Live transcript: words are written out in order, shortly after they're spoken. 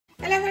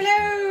Hello,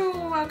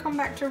 hello! Welcome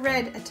back to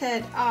Red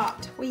Ted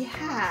Art. We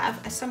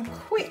have some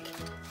quick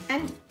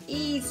and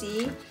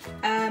easy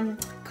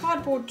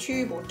cardboard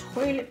tube or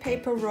toilet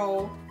paper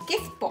roll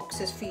gift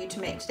boxes for you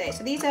to make today.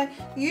 So these are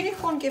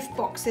unicorn gift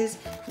boxes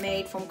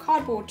made from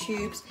cardboard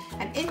tubes,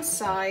 and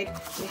inside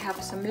we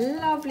have some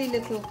lovely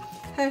little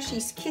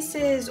Hershey's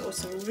Kisses or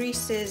some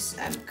Reese's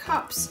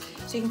cups,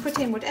 so you can put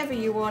in whatever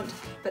you want,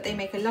 but they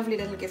make a lovely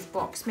little gift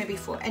box, maybe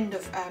for end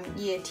of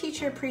year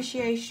teacher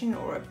appreciation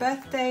or a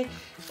birthday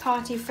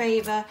party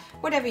favor,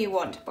 whatever you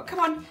want. But come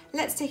on,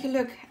 let's take a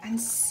look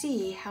and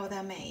see how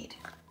they're made.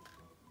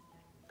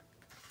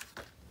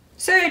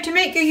 So to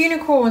make your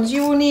unicorns,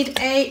 you will need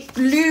a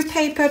blue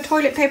paper,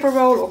 toilet paper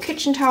roll or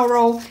kitchen towel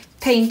roll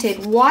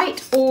painted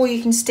white, or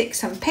you can stick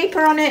some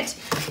paper on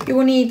it. You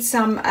will need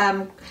some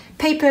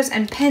papers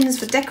and pens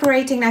for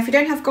decorating. Now if you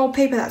don't have gold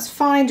paper, that's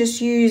fine,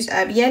 just use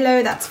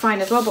yellow, that's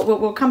fine as well, but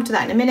we'll come to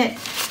that in a minute.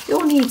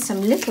 You'll need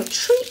some little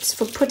treats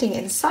for putting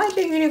inside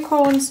the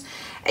unicorns,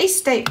 a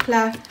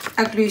stapler,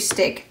 a glue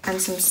stick and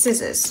some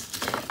scissors.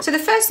 So the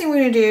first thing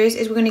we're going to do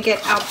is we're going to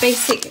get our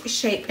basic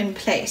shape in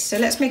place. So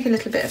let's make a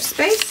little bit of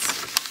space,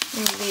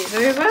 move these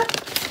over,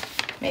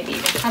 maybe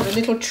even have a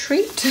little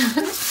treat,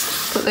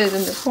 put those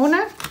in the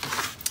corner.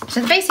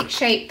 So the basic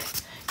shape,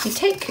 you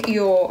take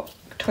your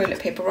toilet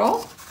paper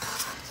roll,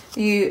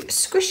 you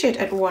squish it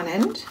at one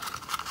end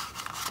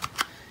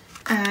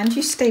and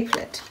you staple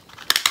it.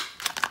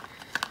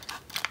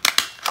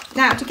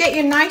 Now to get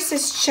your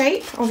nicest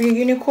shape of your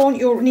unicorn,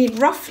 you'll need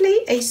roughly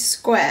a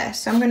square.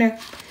 So I'm going to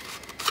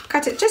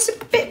cut it just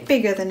a bit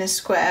bigger than a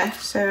square.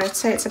 So I'd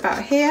say it's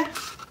about here.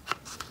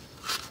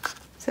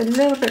 It's a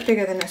little bit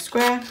bigger than a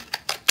square.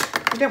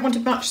 You don't want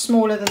it much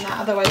smaller than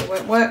that, otherwise it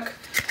won't work.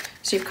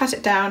 So you've cut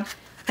it down,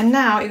 and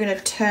now you're going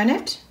to turn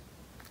it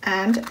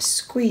and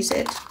squeeze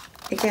it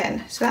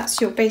again. So that's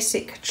your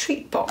basic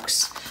treat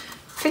box.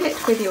 Fill it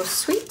with your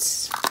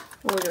sweets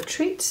or your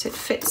treats. It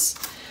fits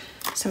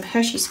some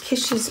Hershey's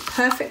Kisses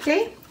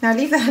perfectly. Now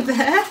leave that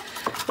there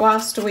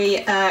whilst we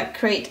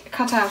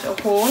cut out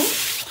a horn.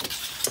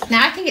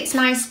 Now I think it's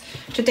nice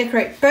to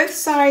decorate both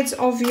sides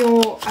of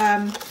your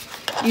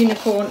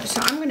unicorn,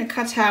 so I'm going to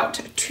cut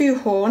out 2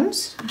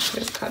 horns. I should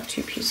have cut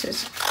 2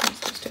 pieces.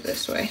 Let's do it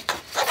this way.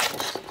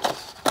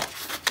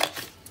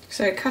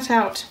 So cut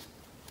out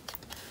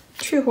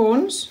 2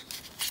 horns.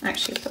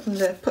 Actually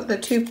put the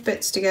 2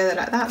 bits together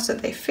like that so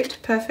that they fit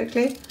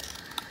perfectly.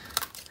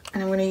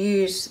 And I'm going to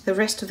use the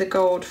rest of the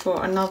gold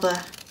for another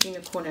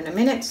unicorn in a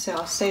minute, so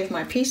I'll save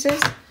my pieces.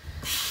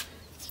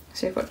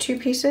 So I've got 2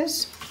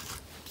 pieces.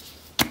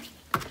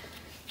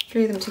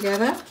 Glue them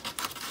together.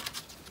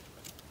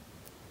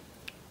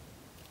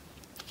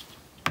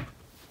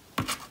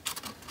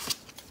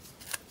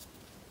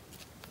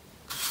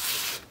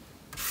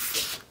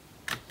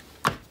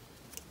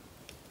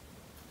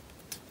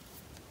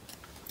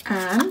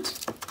 And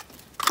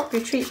pop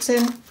your treats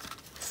in,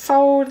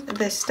 fold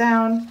this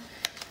down,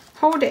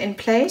 hold it in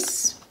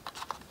place,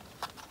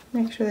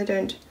 make sure they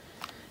don't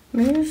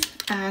move,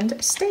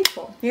 and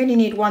staple. You only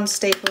need 1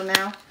 staple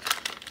now,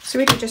 so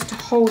really just to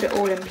hold it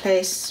all in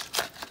place,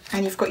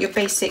 and you've got your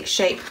basic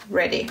shape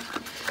ready.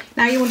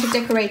 Now you want to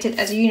decorate it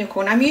as a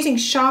unicorn. I'm using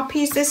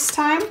Sharpies this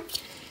time,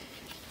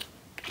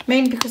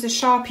 mainly because the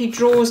Sharpie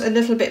draws a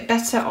little bit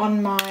better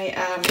on my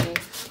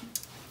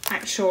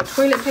actual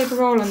toilet paper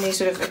roll, on these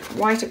sort of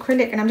white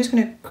acrylic, and I'm just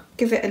going to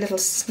give it a little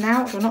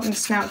snout, or not in the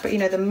snout, but you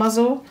know, the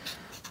muzzle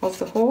of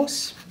the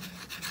horse.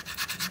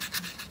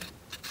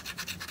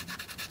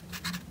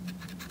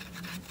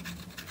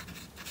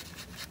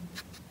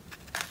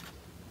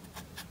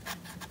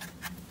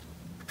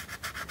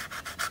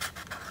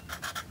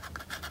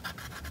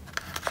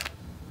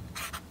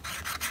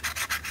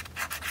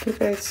 Do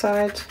both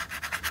sides.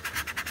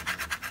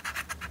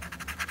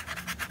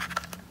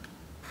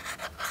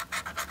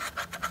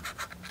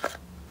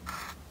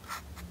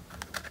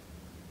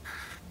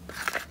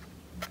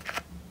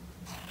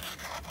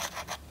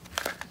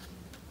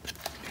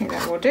 I think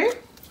that will do.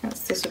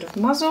 That's the sort of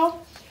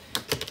muzzle.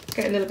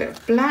 Get a little bit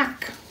of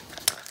black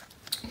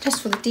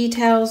just for the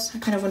details. I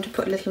kind of want to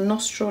put a little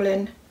nostril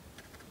in.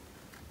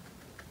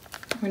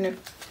 I'm going to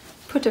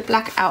put a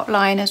black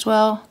outline as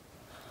well,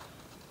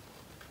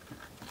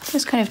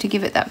 just kind of to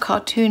give it that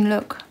cartoon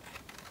look.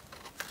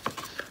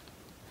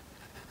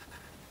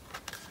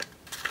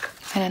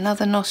 And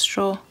another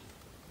nostril.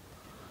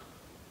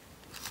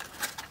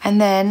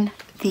 And then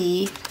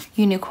the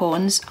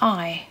unicorn's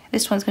eye.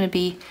 This one's going to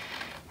be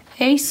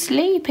a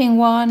sleeping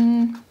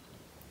one.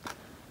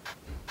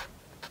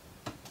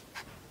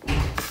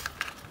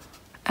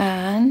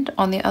 And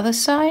on the other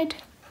side.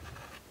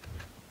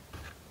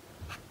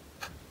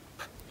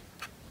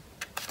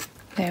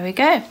 There we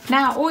go.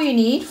 Now all you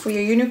need for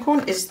your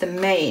unicorn is the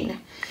mane.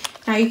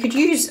 Now you could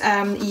use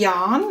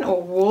yarn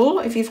or wool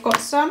if you've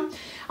got some.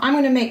 I'm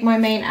going to make my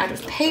mane out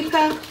of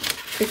paper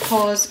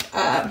because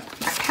I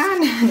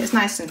can, and it's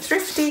nice and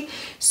thrifty.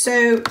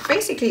 So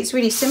basically it's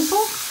really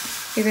simple.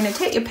 You're going to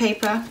take your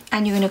paper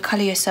and you're going to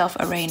colour yourself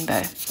a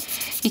rainbow.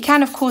 You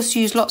can of course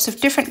use lots of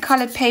different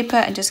coloured paper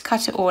and just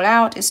cut it all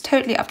out. It's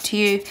totally up to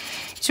you.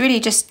 It's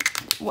really just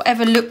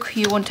whatever look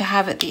you want to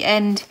have at the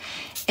end.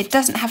 It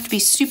doesn't have to be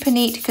super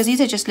neat because these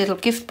are just little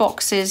gift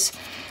boxes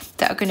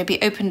that are going to be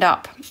opened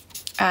up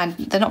and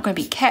they're not going to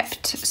be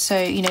kept.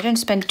 So, you know, don't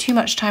spend too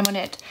much time on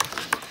it.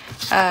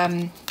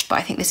 But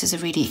I think this is a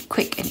really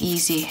quick and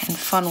easy and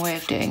fun way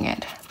of doing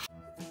it.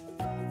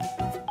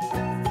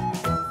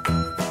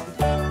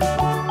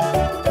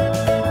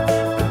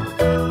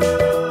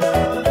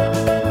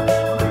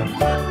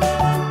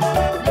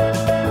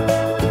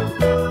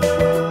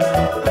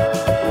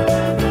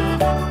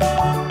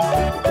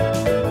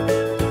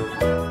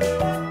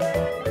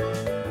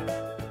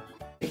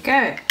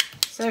 Go.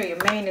 So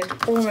your mane is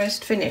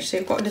almost finished. So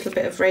you've got a little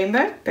bit of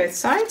rainbow both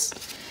sides.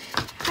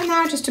 And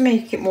now just to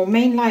make it more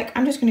mane-like,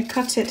 I'm just going to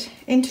cut it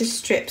into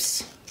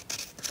strips.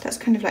 That's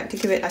kind of like to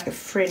give it like a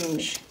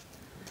fringe.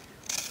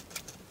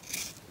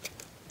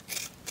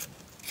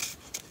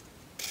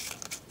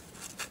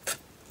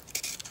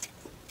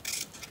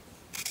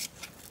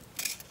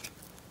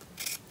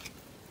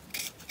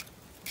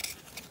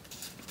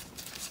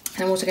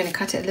 And I'm also going to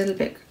cut it a little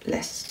bit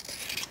less.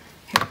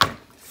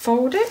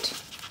 Fold it.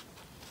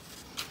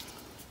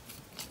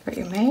 Got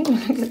your mane.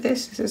 Look at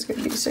this. This is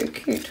going to be so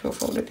cute. We'll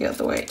fold it the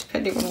other way,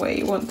 depending on where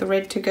you want the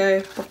red to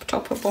go,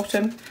 top or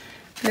bottom.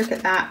 Look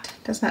at that.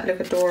 Doesn't that look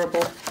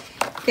adorable?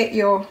 Get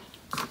your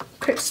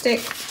Pritt stick.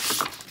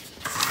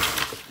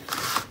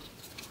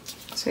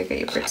 So get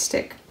your Pritt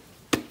stick.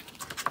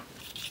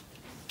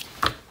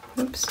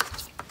 Oops.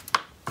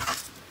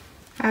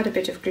 Add a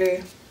bit of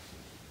glue.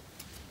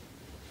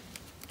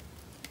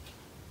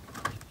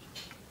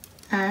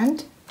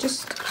 And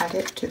just add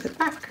it to the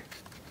back.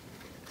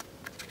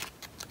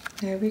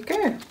 There we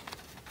go.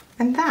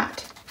 And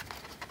that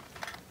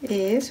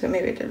is, or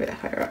maybe a little bit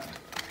higher up.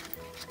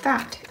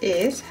 That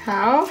is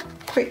how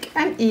quick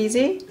and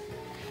easy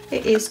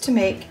it is to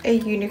make a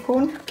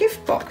unicorn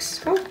gift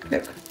box. Oh,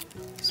 look,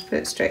 let's put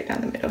it straight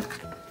down the middle.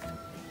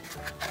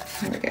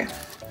 There we go.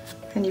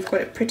 And you've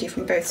got it pretty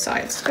from both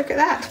sides. Look at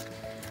that.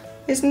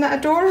 Isn't that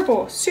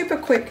adorable? Super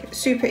quick,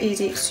 super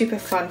easy, super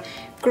fun.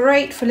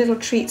 Great for little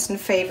treats and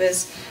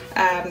favours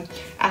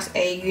as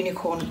a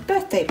unicorn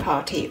birthday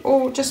party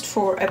or just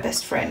for a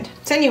best friend.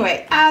 So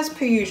anyway, as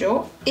per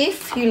usual,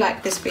 if you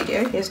like this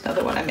video, here's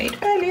another one I made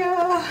earlier.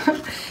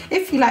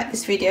 If you like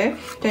this video,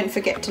 don't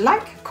forget to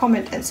like,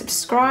 comment and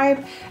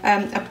subscribe.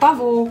 Above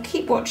all,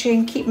 keep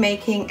watching, keep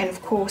making, and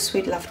of course,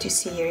 we'd love to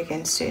see you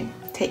again soon.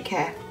 Take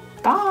care.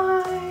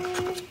 Bye.